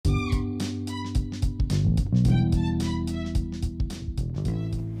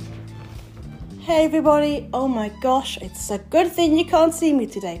Hey everybody, oh my gosh, it's a good thing you can't see me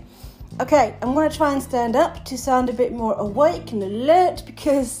today. Okay, I'm going to try and stand up to sound a bit more awake and alert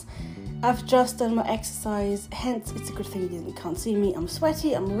because I've just done my exercise, hence it's a good thing you can't see me. I'm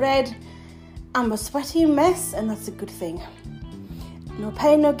sweaty, I'm red, I'm a sweaty mess, and that's a good thing. No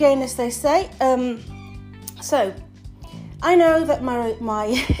pain, no gain, as they say. So, I know that my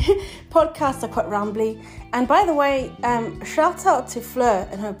podcasts are quite rambly, and by the way, shout out to Fleur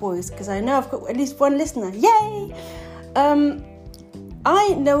and her boys, because I know I've got at least one listener, yay!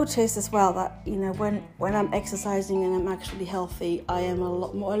 I notice as well that, when I'm exercising and I'm actually healthy, I am a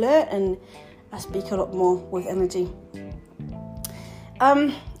lot more alert and I speak a lot more with energy.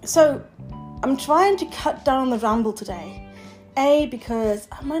 So I'm trying to cut down the ramble today. A, because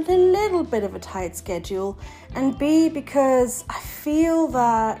I'm on a little bit of a tight schedule, and B, because I feel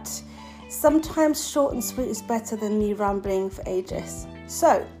that sometimes short and sweet is better than me rambling for ages.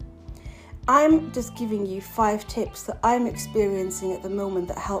 So I'm just giving you 5 tips that I'm experiencing at the moment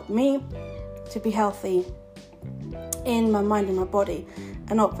that help me to be healthy in my mind and my body,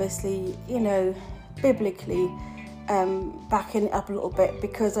 and obviously, biblically backing it up a little bit,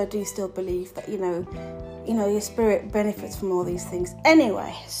 because I do still believe that, your spirit benefits from all these things.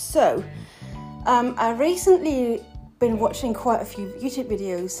 Anyway, so I recently been watching quite a few YouTube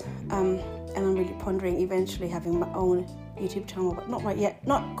videos, and I'm really pondering eventually having my own YouTube channel, but not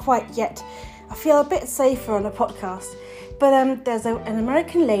quite yet. I feel a bit safer on a podcast. But there's an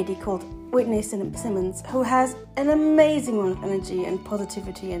American lady called Whitney Simmons who has an amazing amount of energy and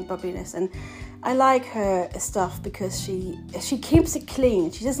positivity and bubbliness, and I like her stuff because she keeps it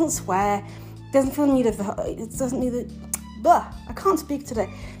clean. She doesn't swear, doesn't feel the need of I can't speak today.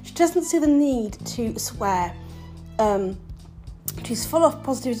 She doesn't see the need to swear. She's full of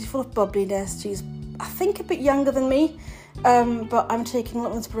positivity, full of bubbliness. She's, I think, a bit younger than me, but I'm taking a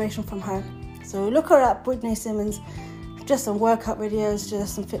lot of inspiration from her. So look her up, Whitney Simmons. Just some workout videos,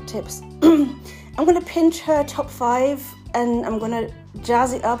 just some fit tips. I'm going to pinch her top 5, and I'm going to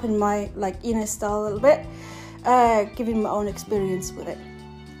jazz it up in my style a little bit, giving my own experience with it.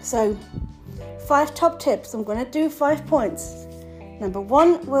 So 5 top tips. I'm going to do 5 points. Number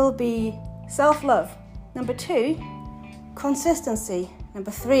 1 will be self-love. Number 2, consistency.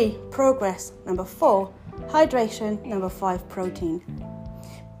 Number 3, progress. Number 4, hydration. Number 5, protein.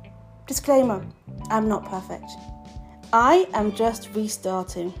 Disclaimer, I'm not perfect. I am just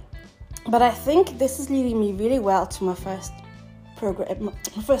restarting. But I think this is leading me really well to my first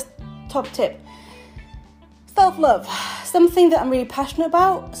top tip. Self-love. Something that I'm really passionate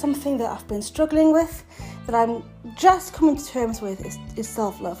about, something that I've been struggling with, that I'm just coming to terms with is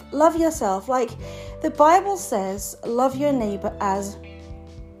self-love. Love yourself. Like the Bible says, love your neighbour as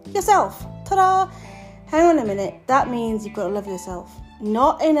yourself. Ta-da! Hang on a minute. That means you've got to love yourself.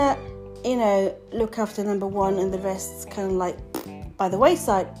 Not in a, look after number 1 and the rest's kind of like by the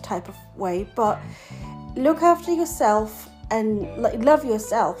wayside type of way, but look after yourself and love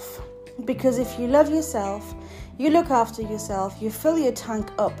yourself. Because if you love yourself, you look after yourself, you fill your tank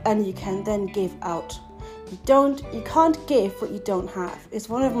up, and you can then give out. You can't give what you don't have. It's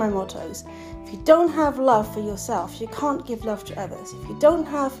one of my mottos. If you don't have love for yourself, you can't give love to others. If you don't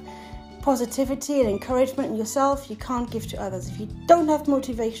have positivity and encouragement in yourself, you can't give to others. If you don't have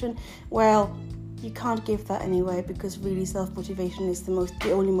motivation, well, you can't give that anyway, because really self-motivation is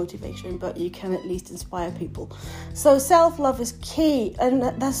the only motivation, but you can at least inspire people. So self-love is key, and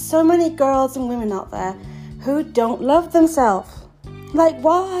there's so many girls and women out there who don't love themselves. Like,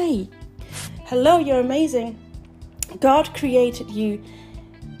 why? Hello, you're amazing. God created you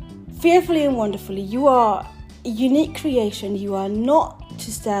fearfully and wonderfully. You are a unique creation. You are not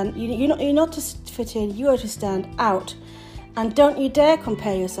to stand. You're not to fit in. You are to stand out. And don't you dare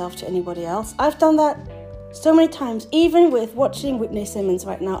compare yourself to anybody else. I've done that so many times. Even with watching Whitney Simmons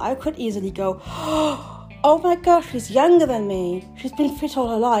right now, I could easily go, oh my gosh, she's younger than me. She's been fit all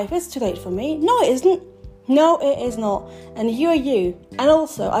her life. It's too late for me. No, it isn't. No, it is not. And you are you. And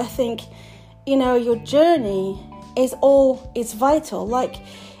also, I think, your journey is vital. Like,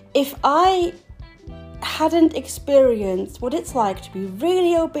 if I hadn't experienced what it's like to be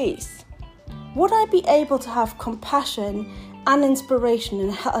really obese, would I be able to have compassion and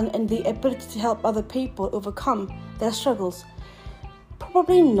inspiration and the ability to help other people overcome their struggles?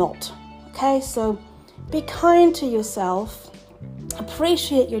 Probably not. Okay, so be kind to yourself,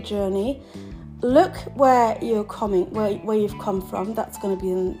 appreciate your journey, look where you've come from. That's going to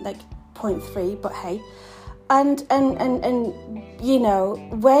be in point 3, but hey, and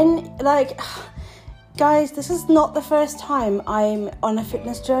when guys, this is not the first time I'm on a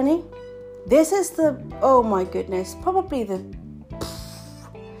fitness journey. This is probably the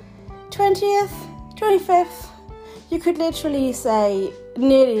 20th, 25th, you could literally say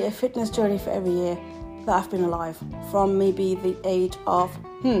nearly a fitness journey for every year that I've been alive, from maybe the age of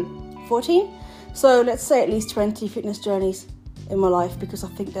 14. So let's say at least 20 fitness journeys in my life, because I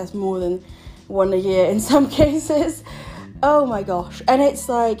think there's more than one a year in some cases. Oh my gosh. And it's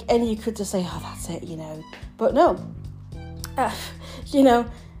like, and you could just say, oh, that's it, but no.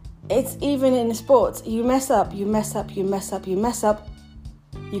 It's even in sports, you mess up, you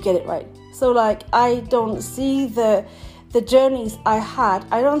get it right. So like, I don't see the journeys I had,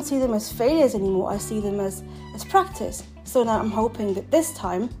 I don't see them as failures anymore. I see them as practice. So now I'm hoping that this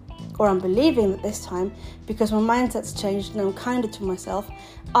time, or I'm believing that this time, because my mindset's changed and I'm kinder to myself,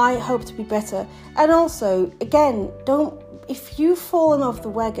 I hope to be better. And also, again, if you've fallen off the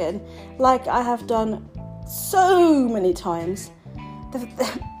wagon, like I have done so many times,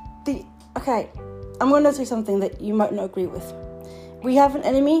 okay, I'm going to say something that you might not agree with. We have an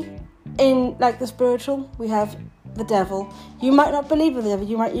enemy in like the spiritual. We have the devil. You might not believe in the devil.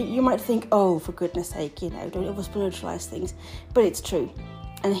 You might think, oh, for goodness sake, don't over spiritualize things. But it's true.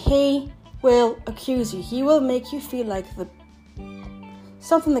 And he will accuse you. He will make you feel like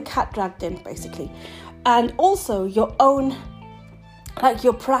something the cat dragged in, basically. And also your own, like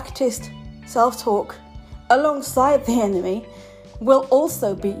your practiced self-talk alongside the enemy will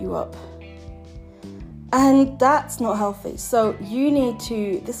also beat you up. And that's not healthy. So you need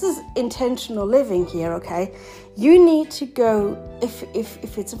to, this is intentional living here, okay? You need to go, if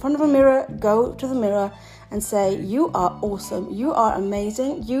it's in front of a mirror, go to the mirror and say, you are awesome, you are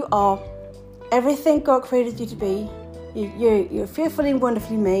amazing, you are everything God created you to be. You're fearfully and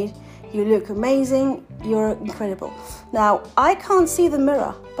wonderfully made, you look amazing, you're incredible. Now, I can't see the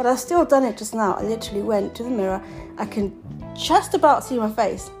mirror, but I've still done it just now. I literally went to the mirror. I can just about see my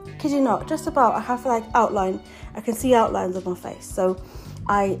face. Kid you not, just about. I have like outline. I can see outlines of my face. So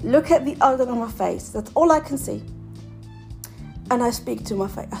I look at the outline of my face. That's all I can see. And I speak to my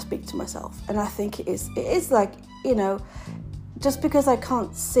face. I speak to myself. And I think it is like, just because I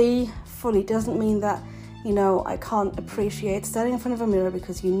can't see fully doesn't mean that, I can't appreciate standing in front of a mirror,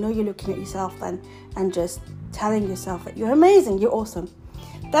 because you're looking at yourself then and just telling yourself that you're amazing, you're awesome.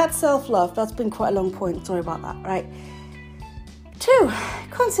 That's self-love. That's been quite a long point. Sorry about that, right? 2,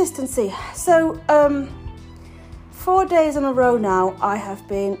 consistency. So 4 days in a row now I have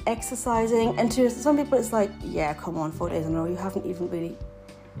been exercising, and to some people it's like, yeah, come on, 4 days in a row, you haven't even really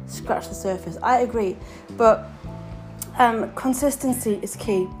scratched the surface. I agree, but consistency is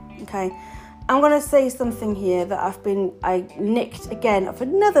key. Okay, I'm going to say something here that I nicked again of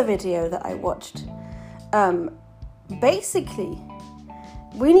another video that I watched. Basically,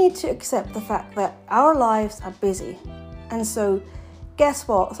 we need to accept the fact that our lives are busy. And so, guess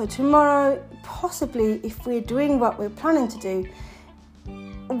what? So tomorrow, possibly, if we're doing what we're planning to do,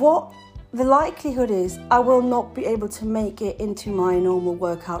 what the likelihood is, I will not be able to make it into my normal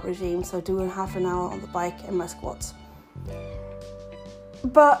workout regime. So doing half an hour on the bike and my squats.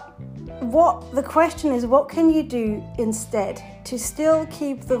 But the question is, what can you do instead to still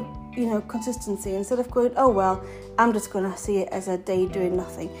keep the consistency, instead of going, oh well, I'm just going to see it as a day doing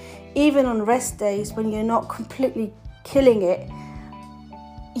nothing. Even on rest days when you're not completely killing it,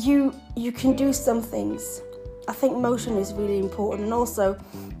 you can do some things. I think motion is really important. And also,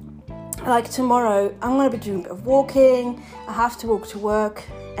 like tomorrow, I'm going to be doing a bit of walking. I have to walk to work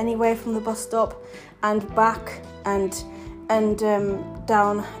anyway from the bus stop and back and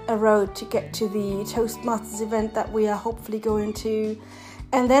down a road to get to the Toastmasters event that we are hopefully going to.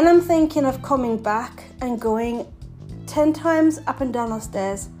 And then I'm thinking of coming back and going 10 times up and down the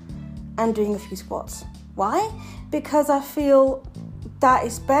stairs and doing a few squats. Why? Because I feel that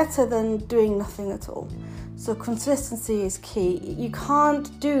is better than doing nothing at all. So consistency is key. You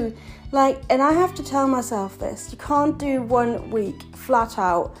can't do and I have to tell myself this, you can't do 1 week flat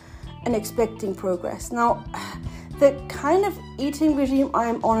out and expecting progress. Now, the kind of eating regime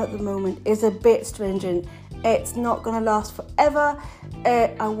I'm on at the moment is a bit stringent. It's not going to last forever.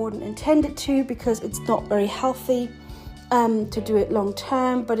 I wouldn't intend it to, because it's not very healthy to do it long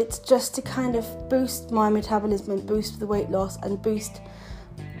term, but it's just to kind of boost my metabolism and boost the weight loss and boost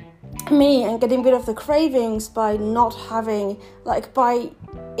me and getting rid of the cravings by not having, by,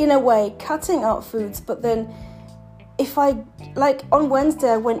 in a way, cutting out foods. But then if I, on Wednesday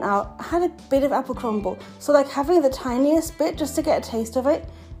I went out, I had a bit of apple crumble. So having the tiniest bit just to get a taste of it.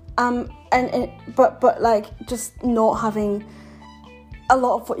 But just not having a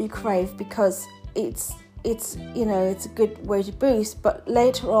lot of what you crave, because it's a good way to boost. But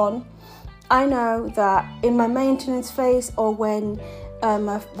later on, I know that in my maintenance phase, or when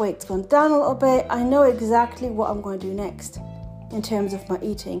my weight's gone down a little bit, I know exactly what I'm going to do next in terms of my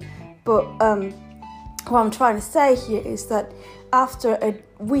eating. But what I'm trying to say here is that after a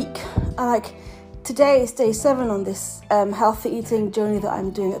week, like today is day 7 on this healthy eating journey that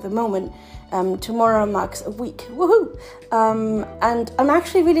I'm doing at the moment. Tomorrow marks a week. Woohoo! And I'm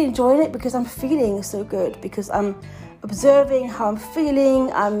actually really enjoying it because I'm feeling so good, because I'm observing how I'm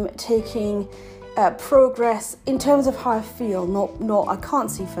feeling. I'm taking progress in terms of how I feel. Not I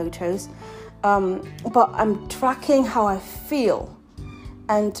can't see photos, but I'm tracking how I feel,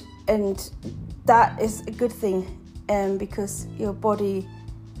 and that is a good thing, because your body,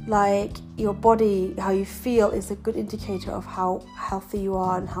 how you feel is a good indicator of how healthy you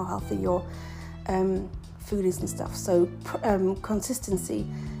are and how healthy your food is and stuff. So consistency,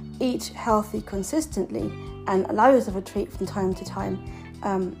 eat healthy consistently and allow yourself a treat from time to time,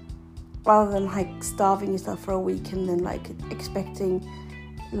 rather than like starving yourself for a week and then like expecting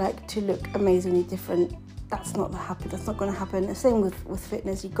like to look amazingly different. That's not going to happen. The same with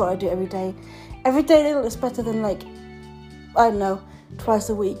fitness. You've got to do it every day. Every day a little is better than like, I don't know, twice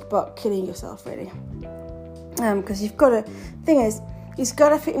a week, but killing yourself really. Because you've got to, thing is, it's got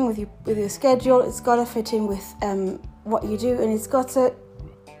to fit in with your schedule. It's got to fit in with what you do, and it's got to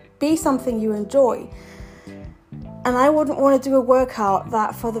be something you enjoy. And I wouldn't want to do a workout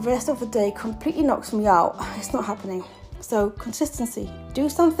that for the rest of the day completely knocks me out. It's not happening. So consistency. Do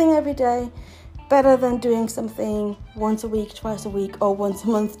something every day. Better than doing something once a week, twice a week, or once a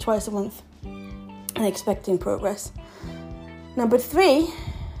month, twice a month, and expecting progress. Number 3,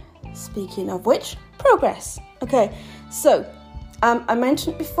 speaking of which, progress. Okay, so I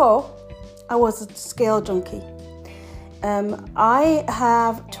mentioned before I was a scale junkie. I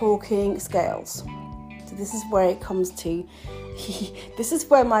have talking scales. So this is where it comes to, this is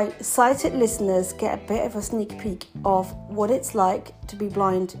where my sighted listeners get a bit of a sneak peek of what it's like to be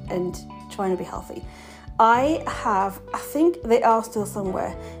blind and trying to be healthy. I think they are still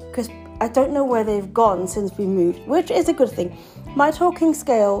somewhere, because I don't know where they've gone since we moved, which is a good thing. My talking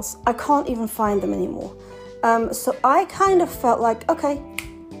scales, I can't even find them anymore. So I kind of felt like, okay,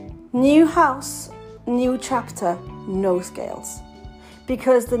 new house, new chapter, no scales.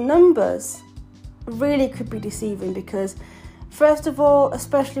 Because the numbers really could be deceiving, because first of all,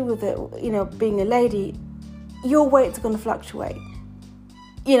 especially with it, being a lady, your weight's going to fluctuate.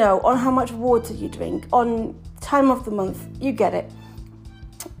 On how much water you drink, on time of the month, you get it.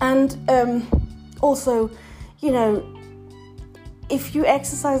 And also, if you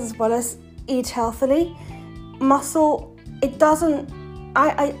exercise as well as eat healthily, muscle, it doesn't,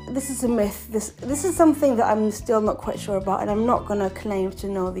 this is a myth. This is something that I'm still not quite sure about, and I'm not going to claim to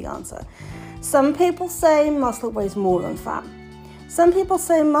know the answer. Some people say muscle weighs more than fat. Some people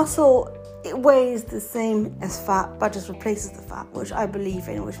say muscle, it weighs the same as fat, but just replaces the fat, which I believe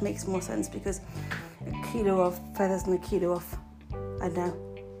in, which makes more sense, because a kilo of feathers and a kilo of, I don't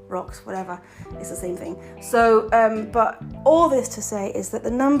know, rocks, whatever, it's the same thing. So, but all this to say is that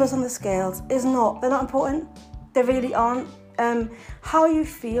the numbers on the scales they're not important. They really aren't. How you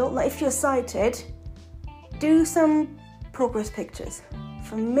feel, like if you're sighted, do some progress pictures.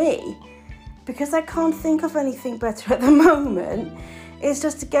 For me, because I can't think of anything better at the moment, it's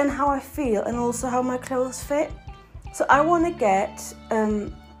just again how I feel and also how my clothes fit. So I want to get,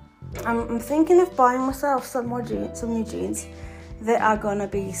 I'm thinking of buying myself some new jeans that are going to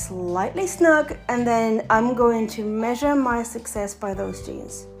be slightly snug, and then I'm going to measure my success by those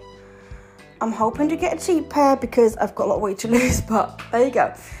jeans. I'm hoping to get a cheap pair because I've got a lot of weight to lose, but there you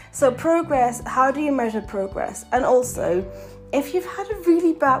go. So progress, how do you measure progress? And also, if you've had a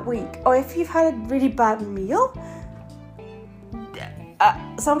really bad week, or if you've had a really bad meal,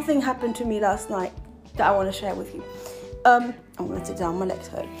 something happened to me last night that I want to share with you. I'm going to sit down, my legs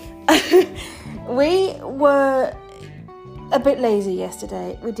hurt. We were a bit lazy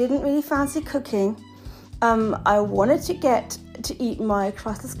yesterday. We didn't really fancy cooking. I wanted to get to eat my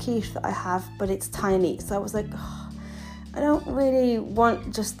crustless quiche that I have, but it's tiny. So I was like, I don't really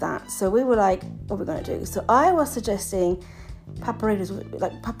want just that. So we were like, what are we going to do? So I was suggesting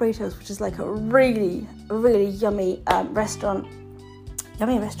Papparitos, which is like a really, really yummy restaurant.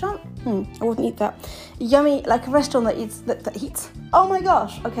 Yummy restaurant? I wouldn't eat that. Yummy, like a restaurant that eats. Oh my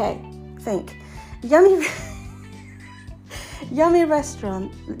gosh. Okay, think. Yummy. Yummy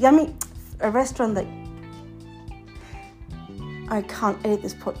restaurant. A restaurant that. I can't edit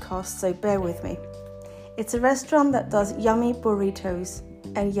this podcast, so bear with me. It's a restaurant that does yummy burritos.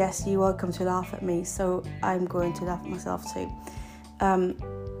 And yes, you're welcome to laugh at me, so I'm going to laugh at myself too.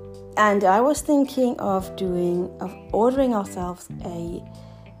 And I was thinking of ordering ourselves a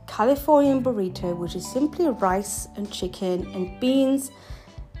Californian burrito, which is simply rice and chicken and beans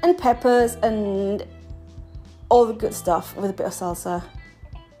and peppers and all the good stuff with a bit of salsa.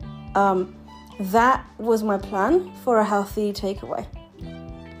 That was my plan for a healthy takeaway.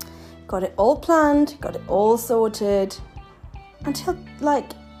 Got it all planned, got it all sorted, until,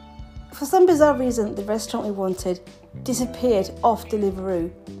 like, for some bizarre reason, the restaurant we wanted disappeared off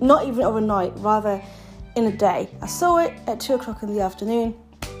Deliveroo. Not even overnight, rather in a day. I saw it at 2 o'clock in the afternoon.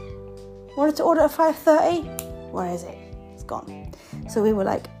 Wanted to order at 5:30. Where is it? It's gone. So we were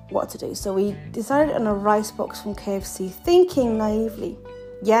like, what to do? So we decided on a rice box from KFC, thinking naively.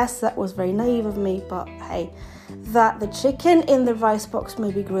 Yes, that was very naive of me, but hey, that the chicken in the rice box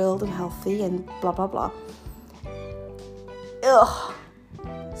may be grilled and healthy and blah, blah, blah. Ugh.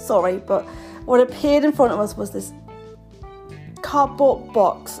 Sorry, but what appeared in front of us was this cardboard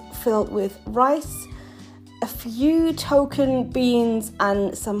box filled with rice, a few token beans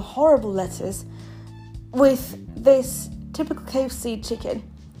and some horrible lettuce with this typical KFC chicken.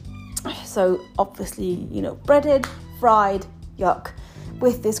 So obviously, breaded, fried, yuck,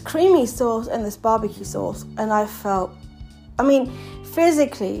 with this creamy sauce and this barbecue sauce. And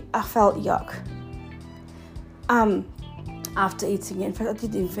physically, I felt yuck. After eating it, in fact, I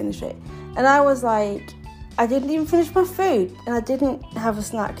didn't even finish it. And I was like, I didn't even finish my food, and I didn't have a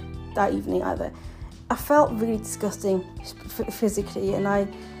snack that evening either. I felt really disgusting physically, and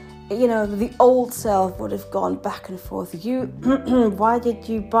the old self would have gone back and forth. Why did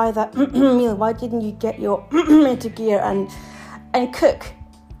you buy that meal? Why didn't you get your into gear and cook,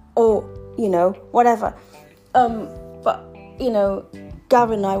 or whatever? But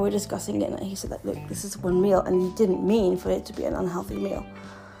Gavin and I were discussing it, and he said that, look, this is one meal, and he didn't mean for it to be an unhealthy meal.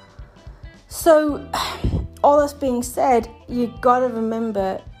 So, all that's being said, you gotta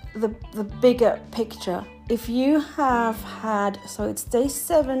remember the bigger picture. If you have had, so it's day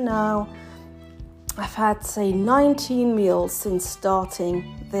 7 now, I've had, say, 19 meals since starting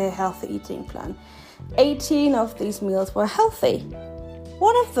the healthy eating plan. 18 of these meals were healthy.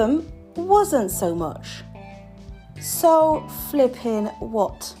 One of them wasn't so much. So flipping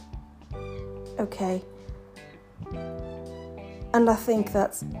what? Okay. And I think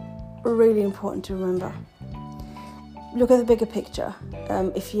that's really important to remember. Look at the bigger picture.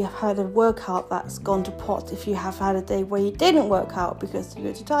 If you have had a workout that's gone to pot, if you have had a day where you didn't work out because you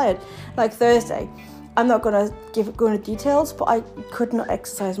were too tired, like Thursday, I'm not going to go into details, but I could not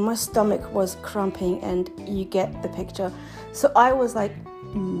exercise. My stomach was cramping, and you get the picture. So I was like,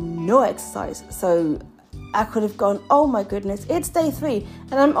 no exercise. So I could have gone, oh my goodness, it's day 3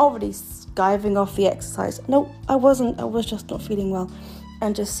 and I'm already skiving off the exercise. No, I wasn't. I was just not feeling well.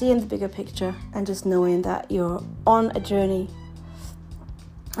 And just seeing the bigger picture and just knowing that you're on a journey,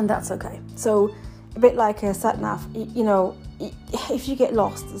 and that's okay. So a bit like a sat-nav, if you get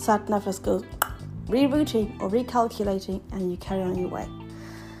lost, the sat-nav just goes rerouting or recalculating, and you carry on your way.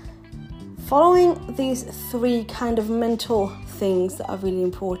 Following these 3 kind of mental things that are really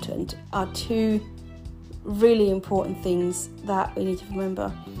important are 2 really important things that we need to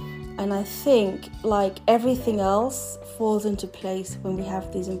remember. And I think, like everything else, falls into place when we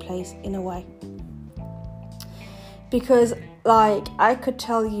have these in place, in a way. Because, like, I could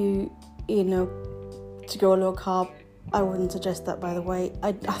tell you, to go low carb. I wouldn't suggest that, by the way.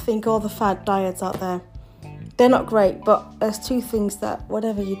 I think all the fad diets out there, they're not great, but there's 2 things that,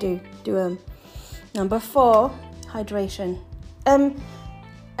 whatever you do them. Number 4, hydration. And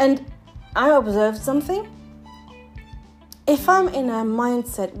I observed something. If I'm in a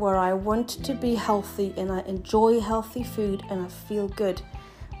mindset where I want to be healthy and I enjoy healthy food and I feel good,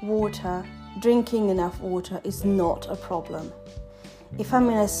 drinking enough water is not a problem. If I'm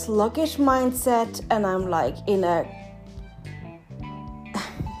in a sluggish mindset and I'm like in a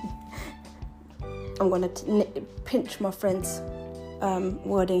I'm going to pinch my friend's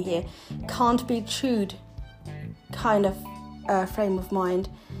wording here, can't be chewed kind of frame of mind,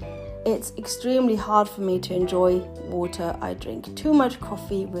 it's extremely hard for me to enjoy water. I drink too much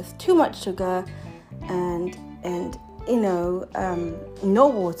coffee with too much sugar and no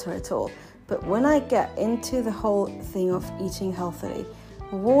water at all. But when I get into the whole thing of eating healthily,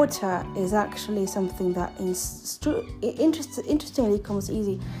 water is actually something that interestingly comes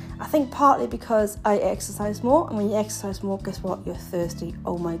easy. I think partly because I exercise more, and when you exercise more, guess what? You're thirsty.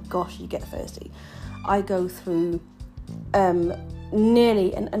 Oh my gosh, you get thirsty. I go through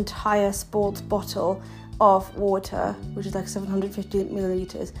nearly an entire sports bottle of water, which is like 750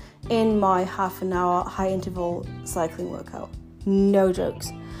 milliliters, in my half an hour high interval cycling workout. No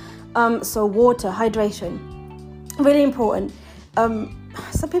jokes. So water, hydration, really important.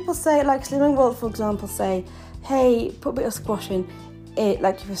 Some people say, like Slimming World, for example, say, hey, put a bit of squash in it,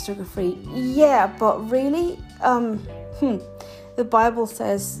 like if you're sugar free. Yeah, but really, the Bible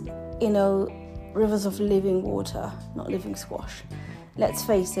says, rivers of living water, not living squash. let's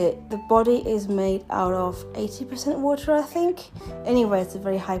face it, the body is made out of 80% water, I think. Anyway, it's a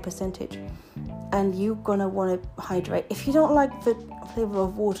very high percentage. And you're gonna want to hydrate. If you don't like the flavor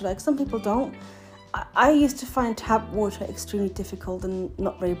of water, like some people don't, I used to find tap water extremely difficult and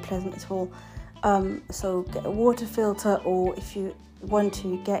not very pleasant at all. So get a water filter, or if you want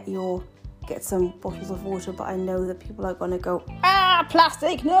to get some bottles of water, but I know that people are gonna go,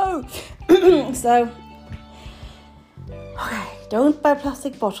 plastic, no. So okay, don't buy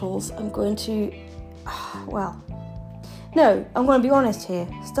plastic bottles. I'm going to be honest here,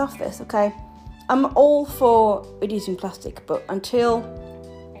 stuff this, okay? I'm all for reducing plastic, but until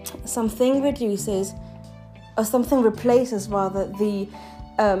something replaces the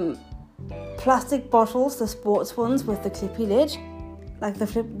plastic bottles, the sports ones with the clippy lid, like the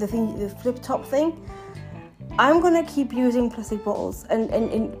flip top thing, I'm gonna keep using plastic bottles. And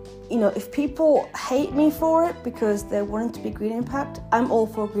if people hate me for it because they're wanting to be green impact, I'm all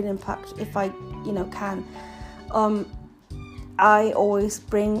for green impact if I can. I always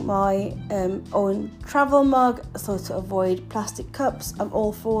bring my own travel mug, so to avoid plastic cups. I'm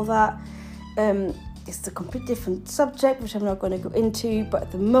all for that. It's a completely different subject, which I'm not going to go into, but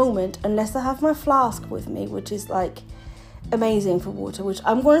at the moment, unless I have my flask with me, which is like amazing for water, which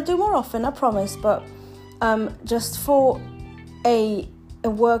I'm going to do more often, I promise, but just for a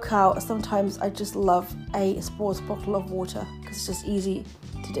workout, sometimes I just love a sports bottle of water because it's just easy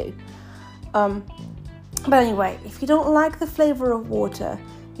to do. But anyway, if you don't like the flavour of water,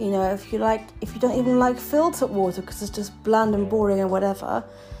 if you don't even like filtered water because it's just bland and boring and whatever,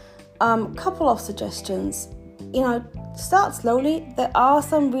 couple of suggestions. Start slowly. There are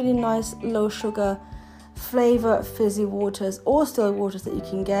some really nice low sugar flavour fizzy waters or still waters that you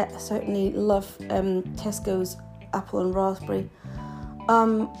can get. I certainly love Tesco's apple and raspberry.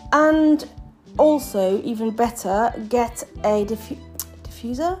 And also, even better, get a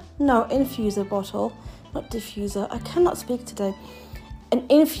infuser bottle. Not diffuser, I cannot speak today. An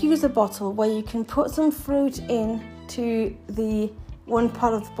infuser bottle where you can put some fruit into the one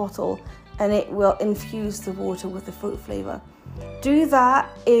part of the bottle and it will infuse the water with the fruit flavour. Do that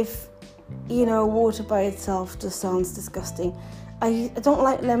if, water by itself just sounds disgusting. I don't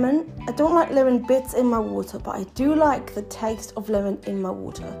like lemon. I don't like lemon bits in my water, but I do like the taste of lemon in my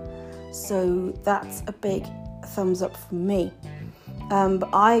water. So that's a big thumbs up for me. But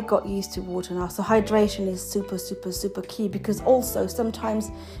I got used to water now. So hydration is super, super, super key, because also sometimes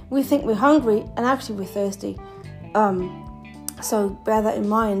we think we're hungry and actually we're thirsty. So bear that in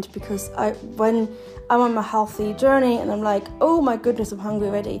mind, because when I'm on my healthy journey and I'm like, oh my goodness, I'm hungry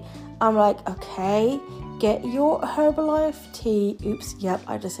already, I'm like, okay, get your Herbalife tea. Oops, yep,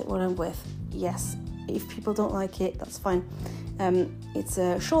 I just said what I'm with. Yes, if people don't like it, that's fine. It's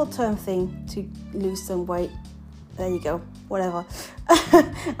a short-term thing to lose some weight. There you go, whatever.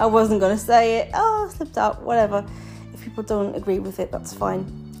 I wasn't going to say it. Oh, slipped out, whatever. If people don't agree with it, that's fine.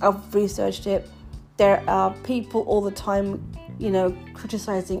 I've researched it. There are people all the time,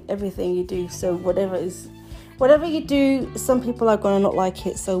 criticizing everything you do. So whatever you do, some people are going to not like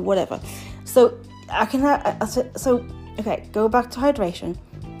it. So whatever. So okay, go back to hydration.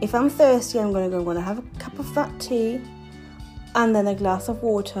 If I'm thirsty, I'm going to have a cup of that tea and then a glass of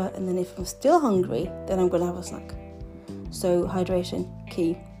water. And then if I'm still hungry, then I'm going to have a snack. So hydration,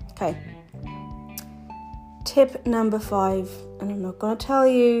 key. Okay. Tip number 5, and I'm not going to tell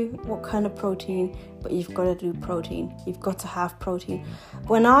you what kind of protein, but you've got to do protein. You've got to have protein.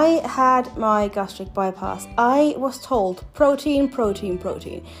 When I had my gastric bypass, I was told protein.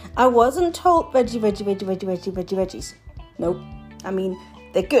 I wasn't told veggies. Nope. I mean,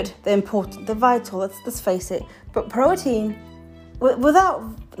 they're good, they're important, they're vital, let's face it. But protein, without,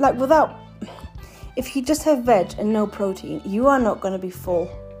 if you just have veg and no protein, you are not going to be full.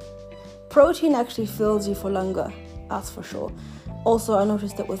 Protein actually fills you for longer, that's for sure. Also, I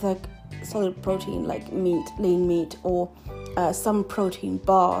noticed that with solid protein like meat, lean meat, or some protein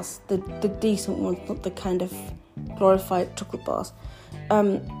bars, the decent ones, not the kind of glorified chocolate bars,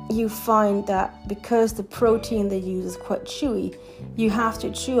 you find that because the protein they use is quite chewy, you have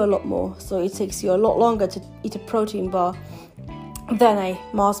to chew a lot more. So it takes you a lot longer to eat a protein bar than a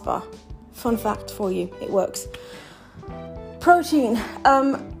Mars bar. Fun fact for you, it works. Protein.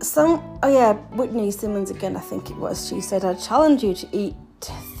 Whitney Simmons again, I think it was. She said, I challenge you to eat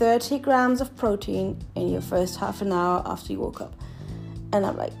 30 grams of protein in your first half an hour after you woke up. And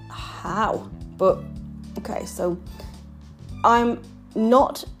I'm like, how? But, okay, so I'm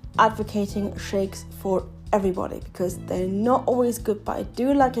not advocating shakes for everybody because they're not always good, but I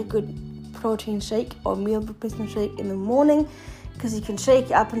do like a good protein shake or meal replacement shake in the morning, because you can shake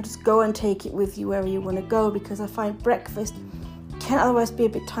it up and just go and take it with you wherever you want to go, because I find breakfast can otherwise be a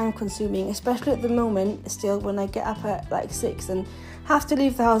bit time consuming, especially at the moment still when I get up at like 6 and have to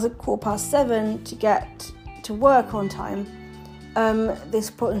leave the house at 7:15 to get to work on time. This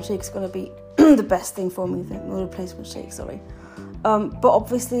protein shake is going to be the best thing for me, the meal replacement shake, but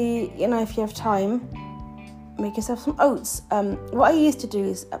obviously, you know, if you have time, make yourself some oats. What I used to do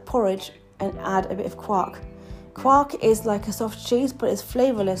is a porridge and add a bit of quark. Quark is like a soft cheese, but it's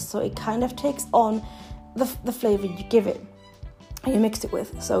flavorless, so it kind of takes on the flavor you give it and you mix it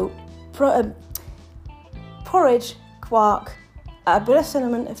with. So porridge, quark, a bit of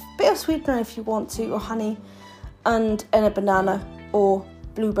cinnamon, a bit of sweetener if you want to, or honey, and a banana or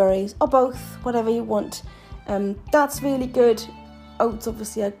blueberries or both, whatever you want. That's really good. Oats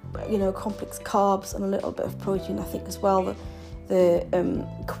obviously are, you know, complex carbs and a little bit of protein, I think, as well. The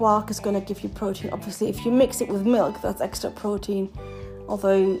quark is going to give you protein. Obviously, if you mix it with milk, that's extra protein,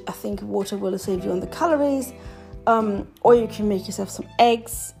 although I think water will save you on the calories. Or you can make yourself some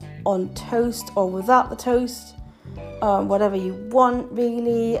eggs on toast or without the toast, whatever you want,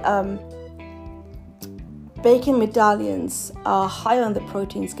 really. Bacon medallions are high on the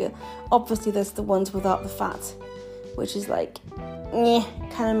protein scale. Obviously, there's the ones without the fat, which is like,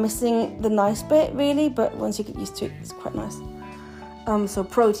 kind of missing the nice bit, really, but once you get used to it, it's quite nice. So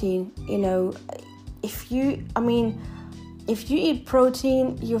protein, you know, if you eat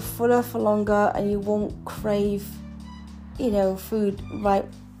protein, you're fuller for longer and you won't crave, you know, food right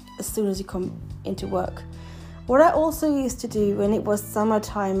as soon as you come into work. What I also used to do when it was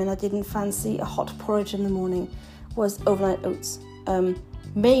summertime and I didn't fancy a hot porridge in the morning was overnight oats,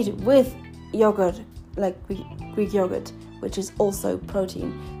 made with yogurt, like Greek yogurt, which is also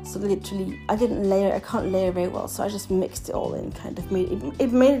protein. So literally, I can't layer very well, so I just mixed it all in, kind of made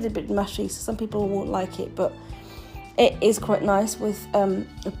it a bit mushy, so some people won't like it, but it is quite nice with a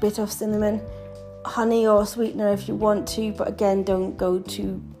bit of cinnamon, honey or sweetener if you want to, but again, don't go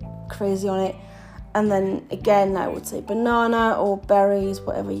too crazy on it. And then again, I would say banana or berries,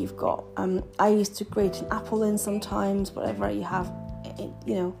 whatever you've got. I used to grate an apple in sometimes, whatever you have,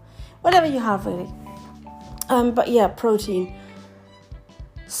 you know, whatever you have really. But yeah, protein,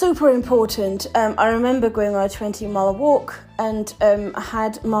 super important. I remember going on a 20-mile walk and I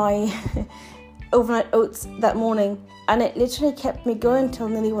had my overnight oats that morning, and it literally kept me going till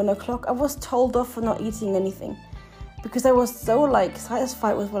nearly 1 o'clock. I was told off for not eating anything because I was so like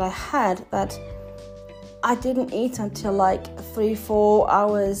satisfied with what I had that I didn't eat until like 3-4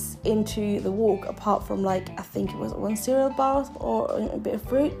 hours into the walk, apart from like, I think it was 1 cereal bar or a bit of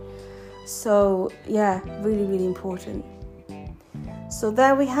fruit. So yeah, really, really important. So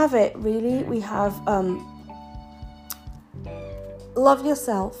there we have it, really. We have love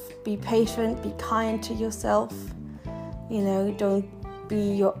yourself, be patient, be kind to yourself. You know, don't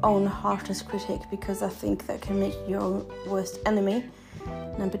be your own harshest critic, because I think that can make you your own worst enemy.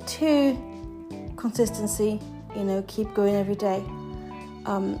 Number 2, consistency. You know, keep going every day.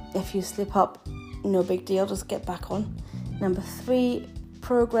 If you slip up, no big deal, just get back on. Number 3,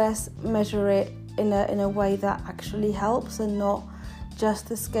 progress, measure it in a way that actually helps and not just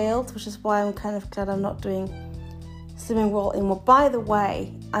the scales, which is why I'm kind of glad I'm not doing Slimming World anymore. By the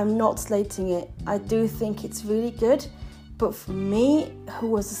way, I'm not slating it. I do think it's really good, but for me, who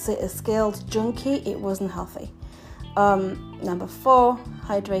was a scaled junkie, it wasn't healthy. Number 4,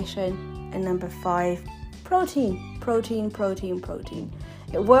 hydration, and number 5, protein.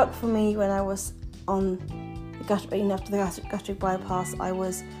 It worked for me when I was on after the gastric bypass. I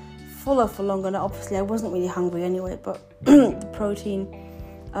was fuller for longer. Now, obviously, I wasn't really hungry anyway, but the protein,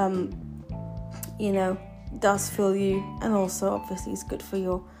 you know, does fill you, and also obviously it's good for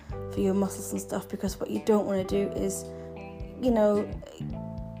your muscles and stuff, because what you don't want to do is, you know,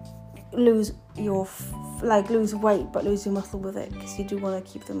 lose weight but lose your muscle with it, because you do want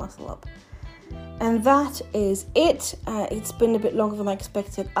to keep the muscle up. And that is it. It's been a bit longer than I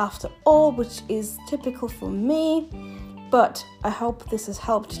expected after all, which is typical for me, but I hope this has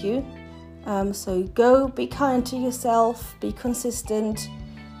helped you. So go, be kind to yourself, be consistent,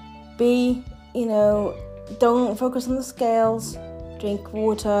 don't focus on the scales, drink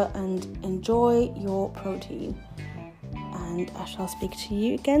water and enjoy your protein. And I shall speak to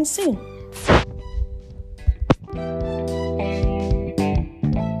you again soon.